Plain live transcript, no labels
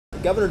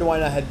Governor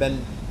DeWine had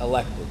been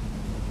elected,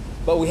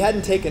 but we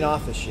hadn't taken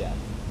office yet.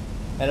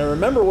 And I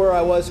remember where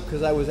I was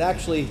because I was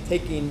actually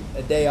taking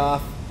a day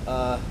off,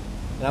 and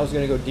I was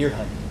going to go deer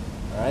hunting.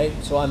 All right,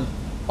 so I'm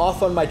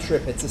off on my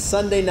trip. It's a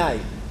Sunday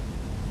night,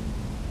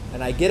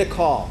 and I get a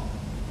call.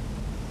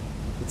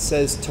 It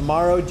says,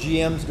 tomorrow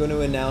GM's going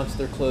to announce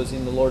they're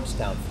closing the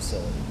Lordstown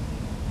facility.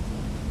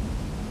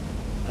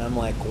 And I'm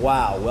like,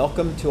 wow,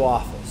 welcome to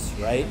office,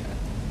 right?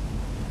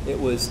 It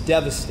was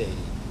devastating.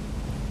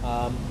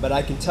 But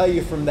I can tell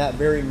you from that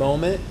very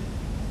moment,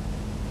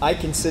 I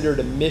considered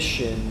a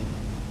mission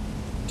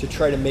to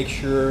try to make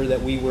sure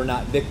that we were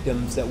not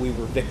victims, that we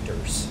were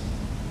victors.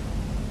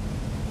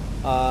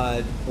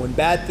 When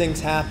bad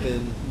things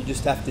happen, you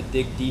just have to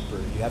dig deeper.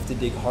 You have to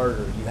dig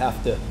harder. You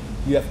have to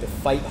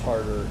fight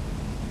harder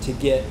to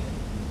get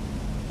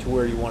to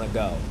where you want to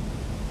go.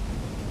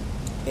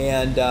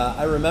 And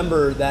I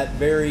remember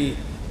that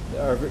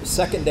our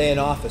second day in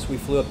office, we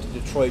flew up to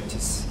Detroit to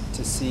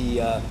see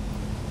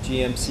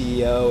GM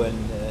CEO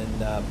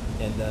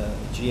and the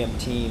GM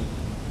team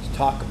to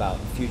talk about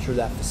the future of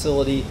that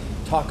facility,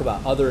 talk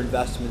about other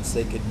investments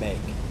they could make.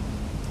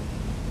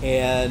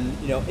 And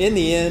in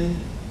the end,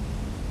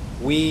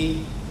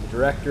 we, the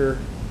director,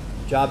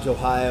 Jobs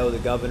Ohio, the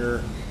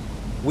governor,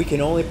 we can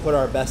only put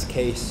our best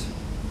case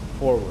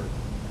forward.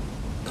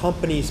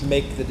 Companies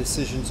make the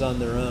decisions on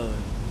their own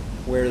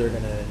where they're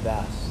going to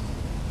invest.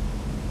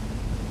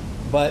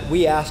 But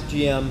we asked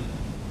GM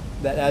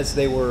that as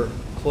they were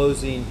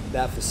closing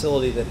that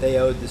facility that they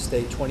owed the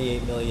state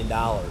 $28 million.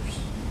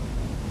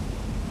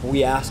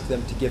 We asked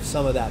them to give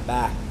some of that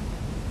back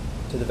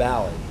to the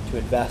valley to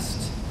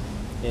invest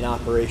in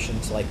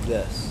operations like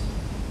this,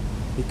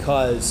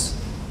 because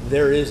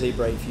there is a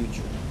bright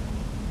future.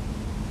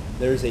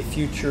 There is a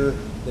future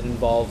that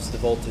involves the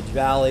Voltage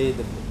Valley,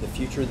 the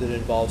future that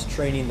involves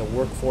training the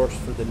workforce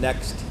for the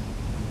next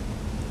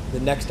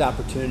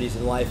opportunities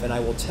in life. And I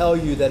will tell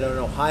you that in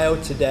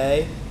Ohio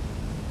today,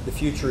 the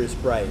future is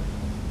bright.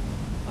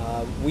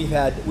 We've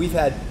had,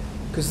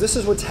 because this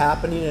is what's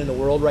happening in the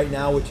world right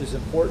now, which is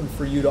important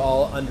for you to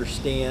all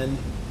understand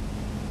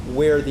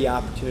where the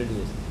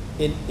opportunity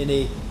is.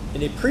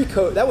 In a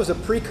pre-COVID, that was a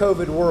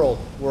pre-COVID world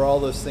where all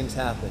those things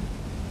happened.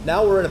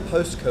 Now we're in a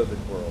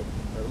post-COVID world,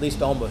 or at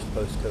least almost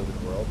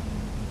post-COVID world.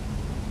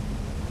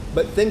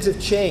 But things have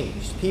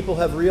changed. People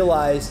have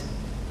realized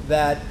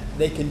that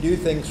they can do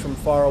things from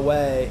far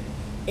away,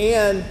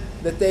 and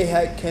that they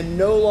can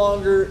no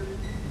longer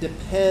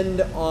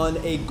depend on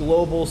a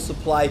global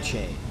supply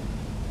chain.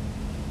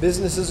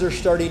 Businesses are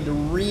starting to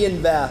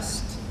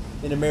reinvest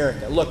in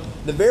America. Look,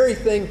 the very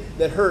thing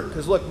that hurt,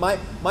 because look, my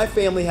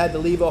family had to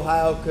leave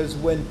Ohio because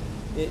when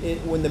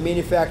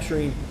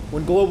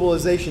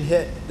globalization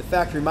hit, the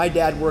factory my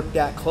dad worked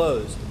at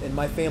closed, and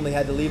my family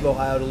had to leave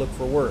Ohio to look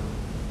for work.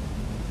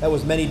 That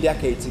was many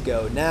decades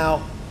ago.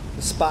 Now,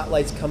 the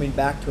spotlight's coming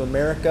back to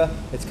America,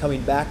 it's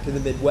coming back to the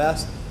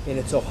Midwest, and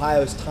it's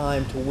Ohio's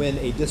time to win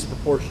a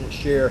disproportionate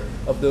share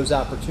of those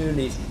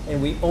opportunities,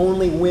 and we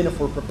only win if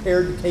we're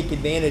prepared to take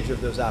advantage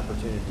of those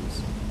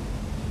opportunities.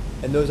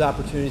 And those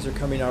opportunities are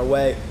coming our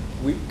way.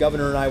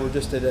 Governor and I were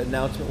just at an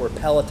announcement where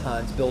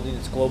Peloton's building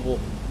its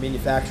global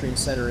manufacturing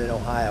center in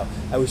Ohio.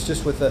 I was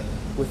just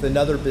with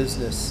another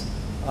business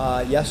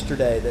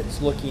yesterday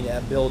that's looking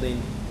at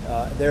building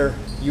their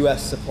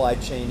U.S. supply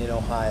chain in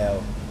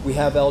Ohio. We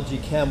have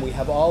LG Chem. We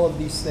have all of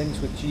these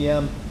things with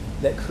GM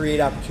that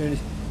create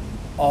opportunities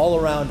all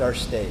around our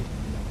state.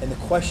 And the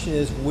question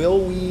is, will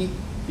we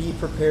be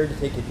prepared to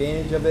take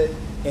advantage of it?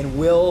 And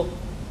will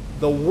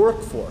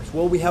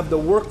we have the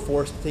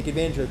workforce to take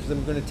advantage of it? Because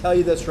I'm going to tell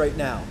you this right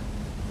now.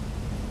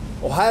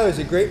 Ohio is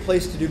a great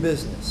place to do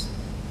business.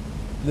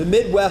 The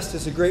Midwest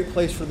is a great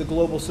place for the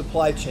global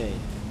supply chain.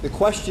 The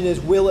question is,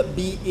 will it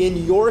be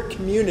in your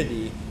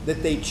community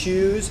that they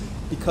choose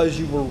because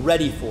you were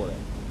ready for it?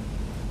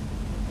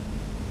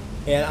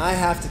 And I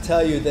have to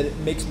tell you that it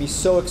makes me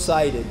so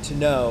excited to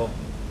know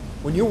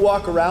when you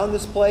walk around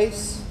this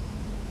place.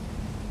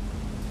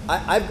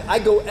 I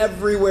go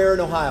everywhere in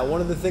Ohio.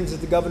 One of the things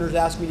that the governor's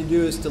asked me to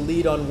do is to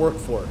lead on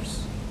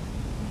workforce.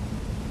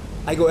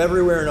 I go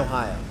everywhere in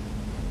Ohio.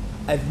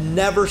 I've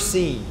never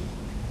seen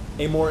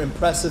a more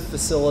impressive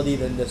facility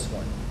than this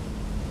one.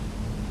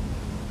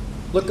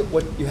 Look at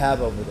what you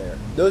have over there.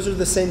 Those are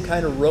the same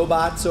kind of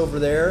robots over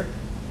there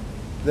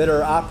that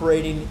are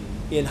operating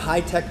in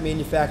high-tech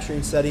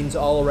manufacturing settings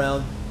all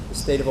around the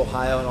state of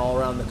Ohio and all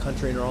around the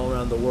country and all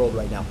around the world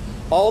right now.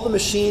 All the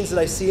machines that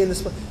I see in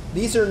this,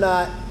 these are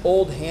not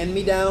old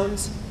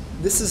hand-me-downs.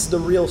 This is the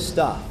real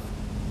stuff.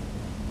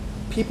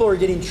 People are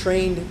getting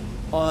trained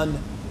on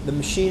the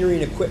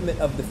machinery and equipment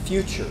of the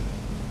future.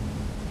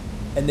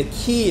 And the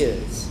key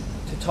is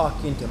to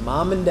talking to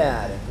mom and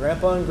dad and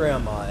grandpa and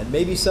grandma and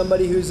maybe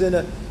somebody who's in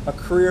a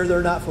career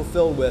they're not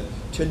fulfilled with,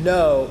 to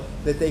know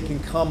that they can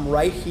come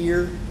right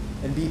here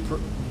and be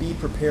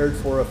prepared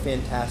for a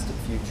fantastic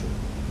future.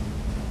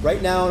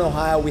 Right now in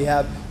Ohio, we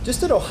have,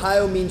 just at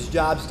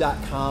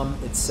ohiomeansjobs.com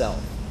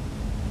itself,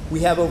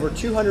 we have over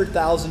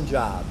 200,000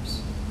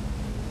 jobs.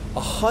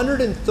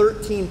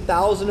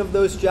 113,000 of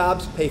those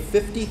jobs pay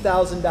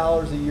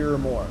 $50,000 a year or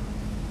more.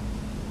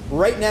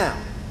 Right now,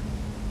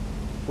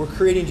 we're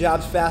creating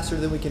jobs faster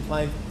than we can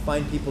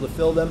find people to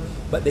fill them,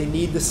 but they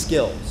need the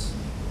skills.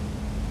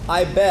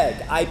 I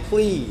beg, I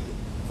plead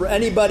for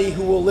anybody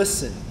who will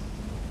listen,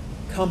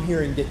 come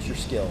here and get your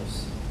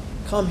skills.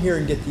 Come here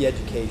and get the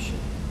education.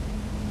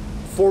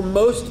 For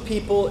most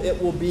people,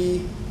 it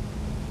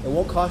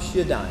won't cost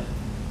you a dime.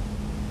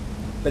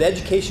 But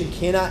education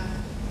cannot,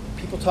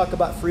 people talk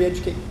about free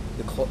education.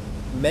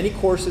 Many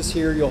courses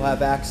here you'll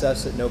have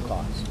access at no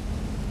cost.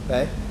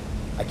 Okay?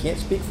 I can't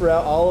speak for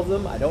all of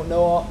them. I don't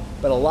know all,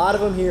 but a lot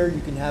of them here you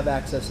can have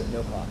access at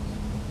no cost.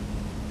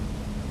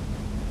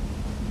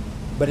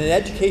 But an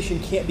education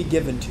can't be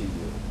given to you.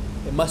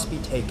 It must be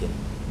taken.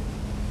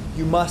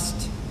 You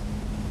must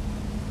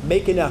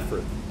make an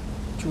effort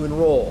to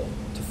enroll,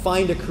 to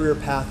find a career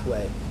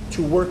pathway,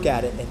 to work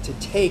at it, and to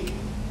take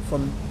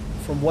from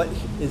what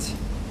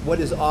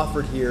is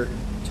offered here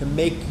to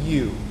make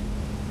you,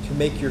 to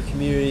make your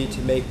community,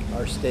 to make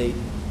our state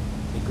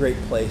a great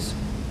place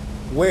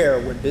where,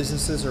 when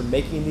businesses are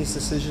making these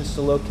decisions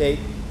to locate,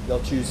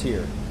 they'll choose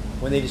here.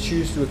 When they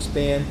choose to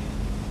expand,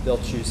 they'll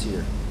choose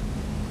here.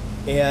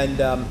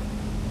 And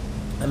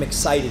I'm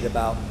excited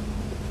about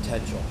the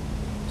potential.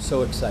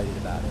 So excited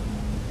about it.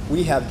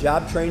 We have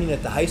job training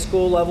at the high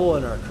school level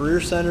in our career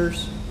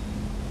centers,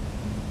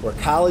 where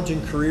college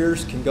and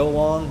careers can go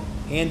along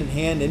hand in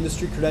hand.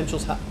 Industry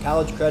credentials,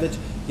 college credits.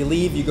 You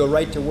leave, you go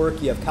right to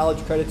work. You have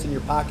college credits in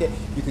your pocket.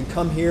 You can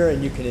come here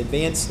and you can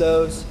advance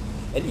those.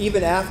 And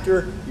even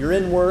after you're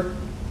in work,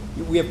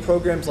 we have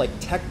programs like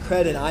Tech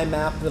Cred and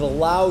IMAP that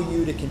allow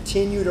you to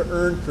continue to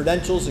earn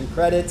credentials and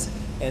credits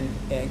and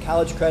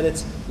college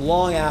credits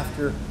long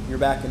after you're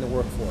back in the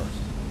workforce.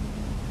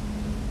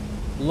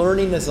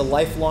 Learning is a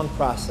lifelong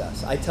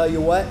process. I tell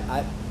you what,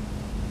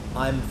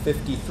 I'm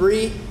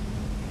 53.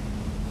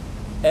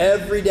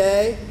 Every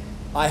day,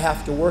 I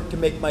have to work to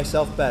make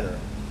myself better.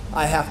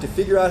 I have to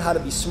figure out how to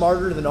be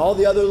smarter than all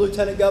the other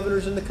lieutenant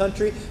governors in the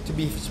country, to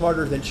be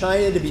smarter than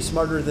China, to be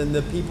smarter than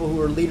the people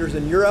who are leaders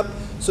in Europe,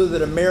 so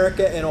that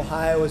America and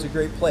Ohio is a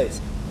great place.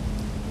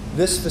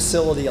 This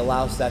facility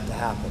allows that to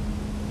happen.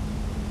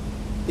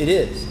 It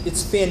is.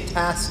 It's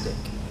fantastic.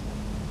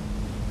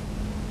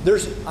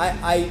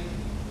 I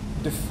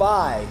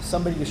defy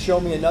somebody to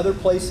show me another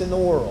place in the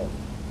world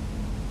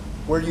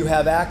where you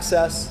have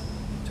access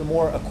to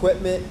more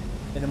equipment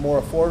in a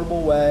more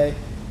affordable way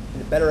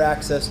and better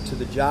access to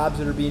the jobs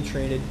that are being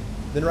created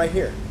than right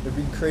here. They're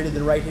being created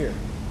than right here.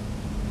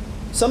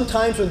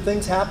 Sometimes when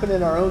things happen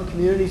in our own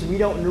communities, we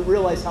don't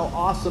realize how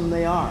awesome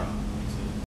they are.